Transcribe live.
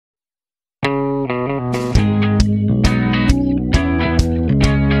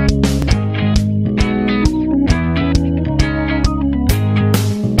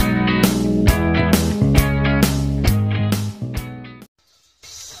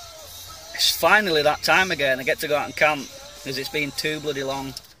It's finally that time again. I get to go out and camp, because it's been too bloody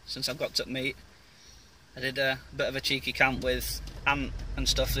long since I've got to meet. I did a bit of a cheeky camp with Ant and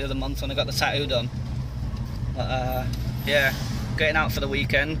stuff the other month when I got the tattoo done. But yeah, getting out for the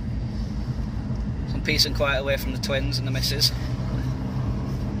weekend. Some peace and quiet away from the twins and the missus.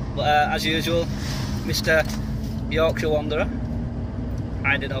 But as usual, Mr. Yorkshire Wanderer,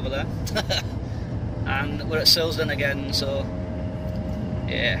 hiding over there. And we're at Silsden again, so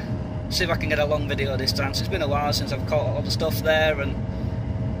yeah. See if I can get a long video this time. So it's been a while since I've caught all the stuff there, and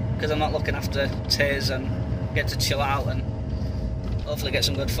because I'm not looking after Tiz and get to chill out and hopefully get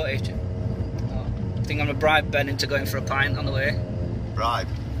some good footage. I think I'm gonna bribe Ben into going for a pint on the way. Bribe?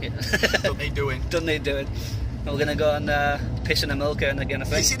 Yeah. Don't need doing. Don't need doing. We're gonna go and piss in a milk urn again, I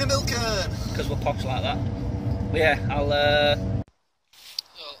think. Piss in a milk urn! Because we're posh like that. But yeah, I'll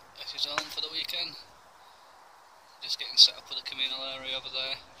So, this is home for the weekend. Just getting set up with the communal area over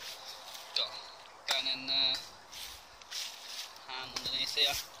there. Got Ben in hand underneath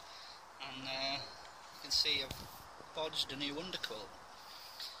here. And you can see I've bodged a new undercoat.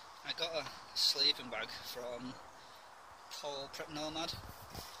 I got a sleeping bag from Paul Prep Nomad.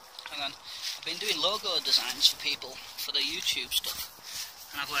 And then I've been doing logo designs for people for the YouTube stuff.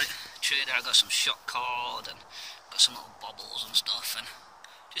 And I've like traded, I got some shock cord and got some little bobbles and stuff, and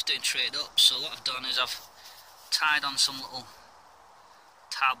just doing trade ups. So what I've done is I've tied on some little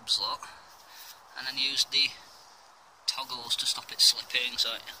tabs lot, and then used the toggles to stop it slipping.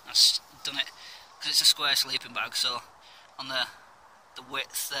 So I've done it because it's a square sleeping bag. So on the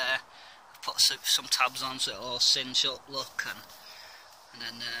width there, I've put some tabs on so it'll all cinch up, look, and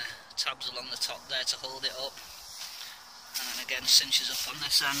then tabs along the top there to hold it up, and then again cinches up on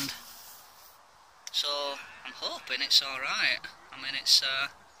this end. So I'm hoping it's alright. I mean, it's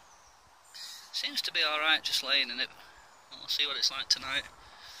seems to be alright just laying in it. We'll see what it's like tonight.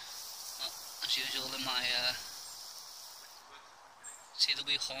 Well, as usual in my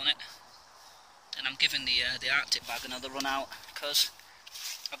CW Hornet, and I'm giving the Arctic bag another run out, because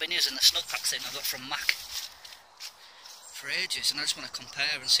I've been using the snug pack thing I got from Mac for ages, and I just want to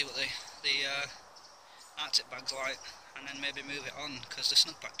compare and see what the Arctic bag's like, and then maybe move it on, because the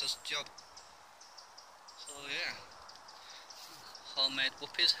snug pack does the job. So yeah, homemade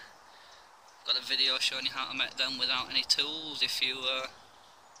whoopies. Got a video showing you how to make them without any tools if you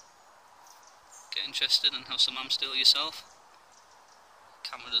get interested and have some ham steel yourself.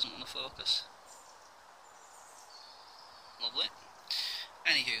 Camera doesn't want to focus. Lovely.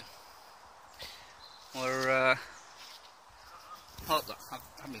 Anywho, we're hold that.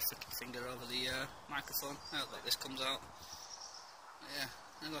 I've had my finger over the microphone. I hope that this comes out. Yeah,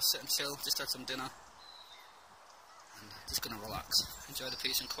 I'm gonna sit and chill. Just had some dinner, and just gonna relax, enjoy the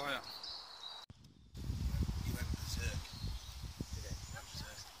peace and quiet. You went berserk.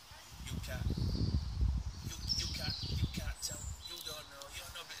 You can't tell. You don't know.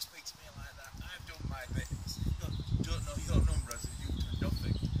 You're not going to speak to me like that. I've done my bit. You don't know your number as if you've done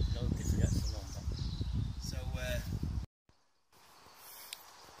nothing. Nobody forgets the number. So,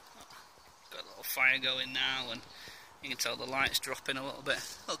 got a little fire going now, and you can tell the light's dropping a little bit.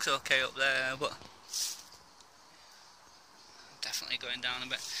 Looks okay up there, but definitely going down a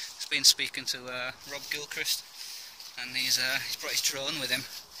bit. Just been speaking to Rob Gilchrist, and he's brought his drone with him.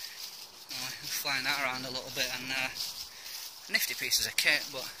 Flying that around a little bit, and nifty pieces of kit,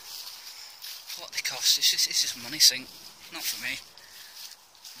 but what they cost, it's just money sink, not for me.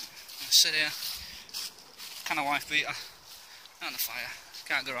 I sit here, kind of wife beater, on the fire,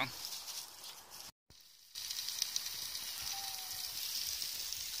 can't go wrong.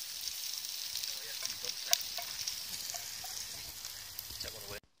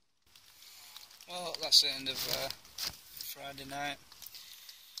 Well, that's the end of Friday night.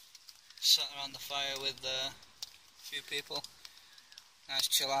 Sat around the fire with a few people. Nice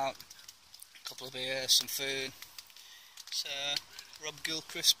chill out. A couple of beers, some food. It's Rob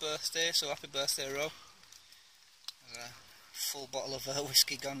Gilchrist's birthday, so happy birthday, Rob. There's a full bottle of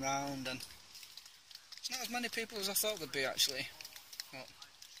whiskey gone round, and it's not as many people as I thought there'd be actually. But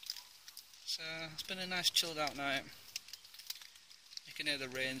it's been a nice chilled out night. You can hear the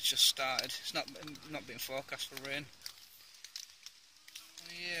rain's just started. It's not been forecast for rain.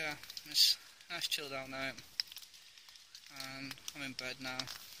 Yeah, it's a nice chilled out night, and I'm in bed now,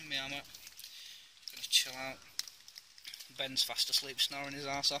 in my hammock, gonna chill out. Ben's fast asleep snoring his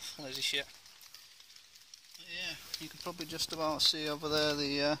arse off, lazy shit. But yeah, you can probably just about see over there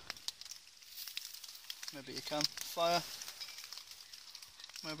the, maybe you can, fire,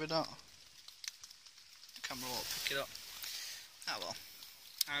 maybe not, the camera won't pick it up. Ah well,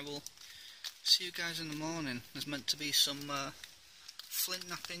 I will see you guys in the morning. There's meant to be some flint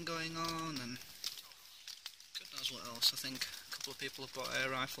napping going on, and God knows what else. I think a couple of people have got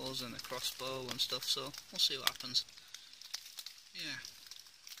air rifles and a crossbow and stuff, so we'll see what happens. Yeah.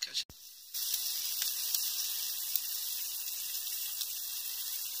 Catch you.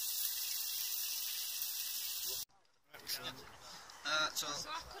 So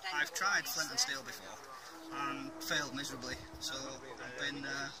I've tried flint and steel before and failed miserably, so I've been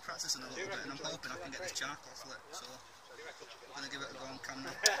practicing a little bit, and I'm hoping I can get this charcoal flit, so I'm going to give it a go on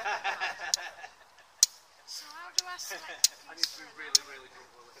camera. So how do I select? I need to be really, really good.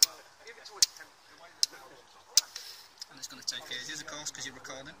 Give it to us 10. And it's going to take ages, of course, because you're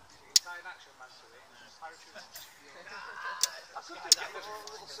recording. Tie an action man to it. Parachute. I could do that with a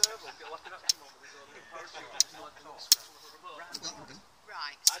little servo, get like an action man with a parachute.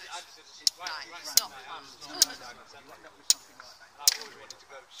 Right. Right, it's not fun. I always wanted to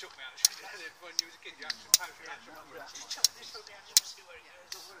go shoot me action. When you was a kid, you actually parachute action man. Just chuck this from the action, see where it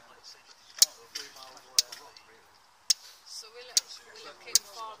goes. So we're looking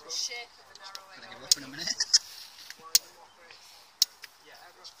for the shape of an arrow. I'm going to give up in a minute. Yeah,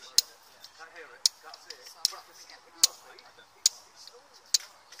 can't hear it. That's it. So I'm not going to get rid of it.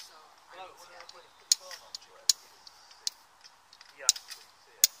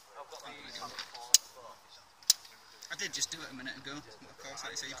 I did just do it a minute ago, but of course,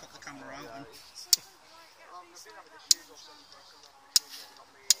 like you say, you put the camera out and...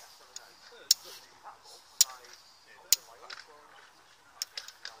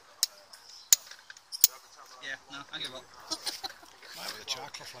 Yeah, no, I give up. Right with the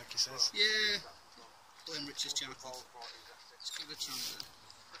charcoal, like he says. Yeah, blame Rich's charcoal. Let's give it a try there.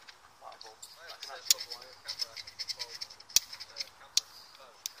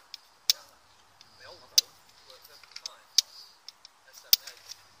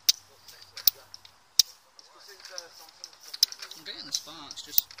 I'm getting the sparks,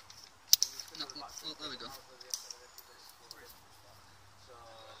 just... No, oh, there we go.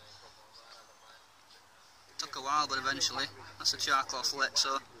 Took a while, but eventually, that's a charcoal flit, so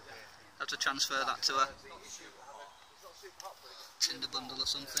I have to transfer that to a tinder bundle or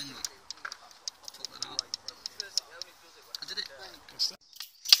something, but took that out. I did it.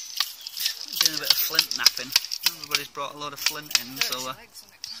 Doing a bit of flint napping. Everybody's brought a load of flint in, so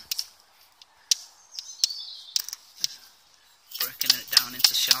breaking it down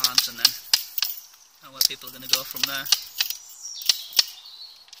into shards, and then know where people are going to go from there.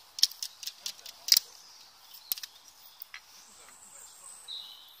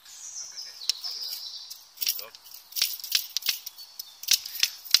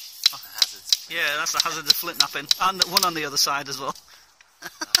 Yeah, that's the hazard of flint napping, and one on the other side as well. I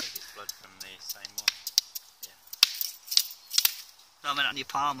think it's blood from the same one. Yeah. No, I meant on your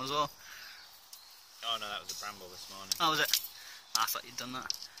palm as well. Oh no, that was a bramble this morning. Oh, was it? I thought you'd done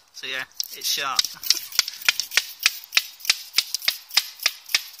that. So yeah, it's sharp.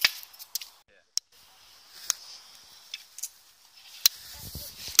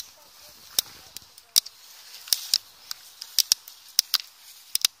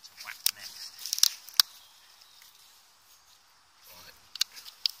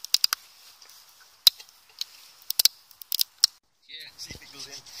 See if it goes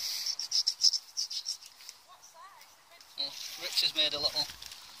in. Oh, Rich has made a little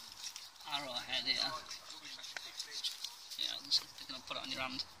arrowhead here. Yeah, I'm just going to put it on your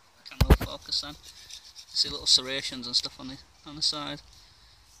hand. Camera will focus then. See little serrations and stuff on the side.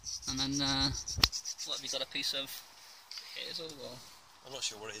 And then, what have you got, a piece of hazel or? I'm not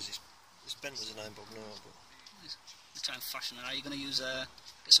sure what it is. It's bent as a 9-bob now, but You're trying to fashion it. Are you going to use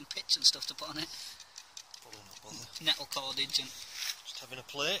get some pitch and stuff to put on it? probably not bother. Nettle cordage and. Just having a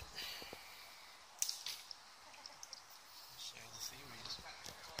plate. See how the theory is.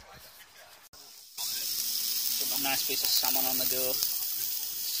 Got a nice piece of salmon on the go.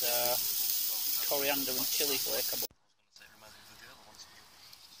 It's coriander and chilli flake. It reminds me of the other ones.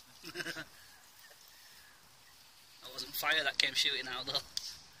 That wasn't fire that came shooting out though.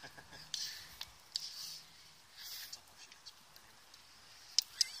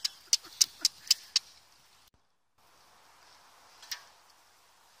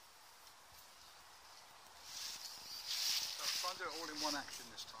 Try and do it all in one action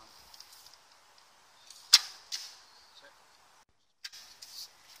this time.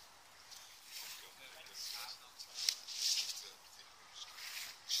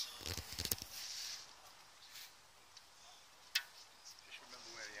 Just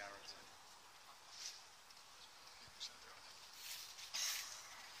remember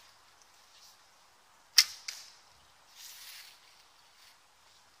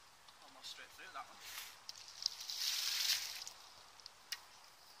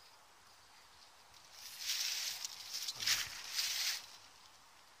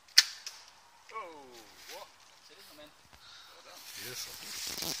in. Beautiful.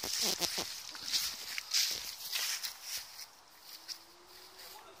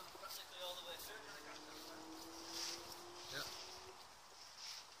 Practically all the way through. Yeah.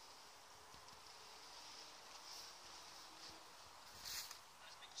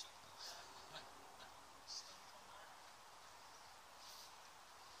 Nice big chunk of stump on there.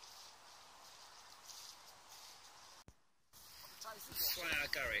 Wow,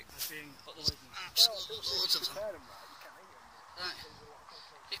 Gary. But there's absolute loads of them. Right.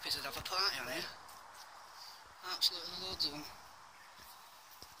 Hippies would have a party on here. Absolutely loads of them.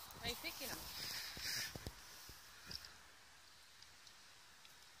 Are you picking them?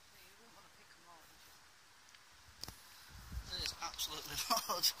 You wouldn't want to pick them all, would you? There's absolutely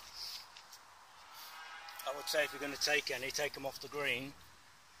loads. I would say if you're going to take any, take them off the green.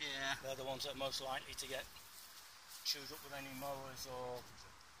 Yeah. They're the ones that are most likely to get chewed up with any mowers or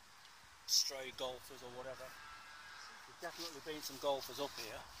stray golfers or whatever. There's definitely been some golfers up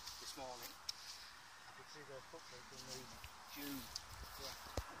here this morning. I could see their footprints in the dew. Yeah.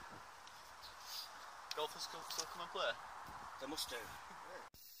 Golfers still come and play? They must do.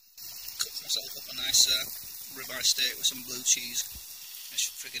 Cooked myself up a nice ribeye steak with some blue cheese. It's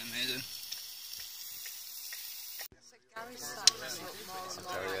friggin' amazing. Gary's starting to look more and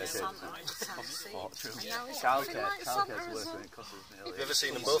more like Santa in Tennessee. And now he's Childcare, looking like childcare's Santa as worse well. when it costs us nearly. Have you ever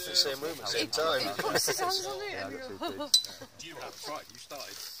seen them both in the same room at the same time? He puts his hands on it and Yeah, I got you're 2 kids. You have, right, you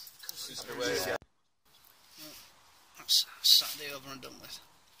started. That's Saturday over and done with.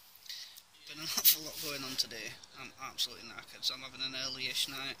 Been an awful lot going on today. I'm absolutely knackered, so I'm having an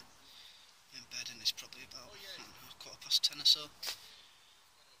early-ish night in bed, and it's probably about 10:15 or so.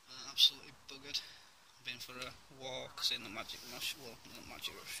 Absolutely buggered. Been for a walk, seeing the magic mushrooms, well, not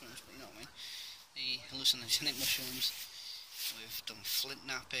magic mushrooms, but you know what I mean, the hallucinogenic mushrooms. We've done flint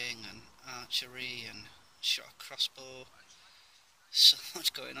napping and archery and shot a crossbow. So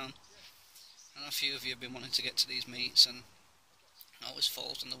much going on. I know a few of you have been wanting to get to these meets, and it always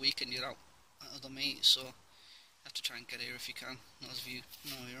falls on the weekend you're out at other meets, so you have to try and get here if you can. Those of you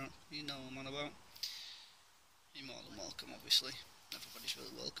know you know what I'm on about. You're more than welcome, obviously. Everybody's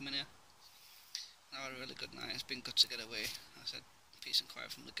really welcome in here. I had a really good night. It's been good to get away. I said peace and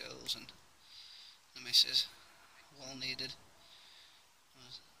quiet from the girls and the missus. Well needed.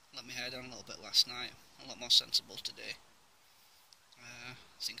 Let me hair down a little bit last night. A lot more sensible today. I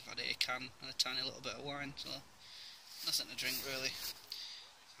think I've had a can and a tiny little bit of wine, so nothing to drink really.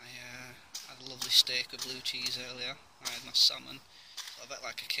 I had a lovely steak with blue cheese earlier. I had my salmon. So I bet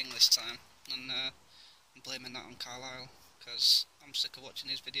like a king this time, and I'm blaming that on Carlisle, because I'm sick of watching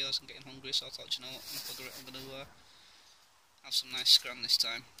his videos and getting hungry, so I thought, you know what, I'm going to have some nice scran this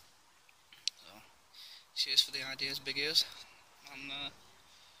time. So, cheers for the ideas, big ears. And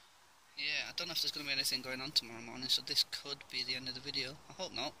yeah, I don't know if there's going to be anything going on tomorrow morning, so this could be the end of the video. I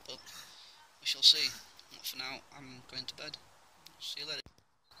hope not, but we shall see. But for now, I'm going to bed. See you later.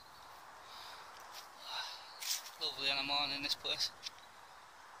 Lovely on a morning, this place.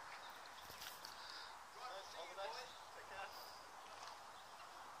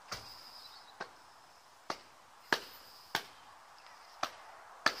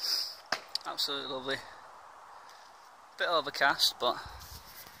 Absolutely lovely. Bit overcast, but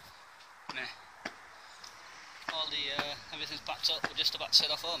meh. All the everything's packed up. We're just about to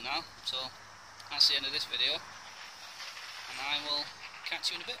set off home now, so that's the end of this video, and I will catch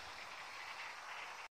you in a bit.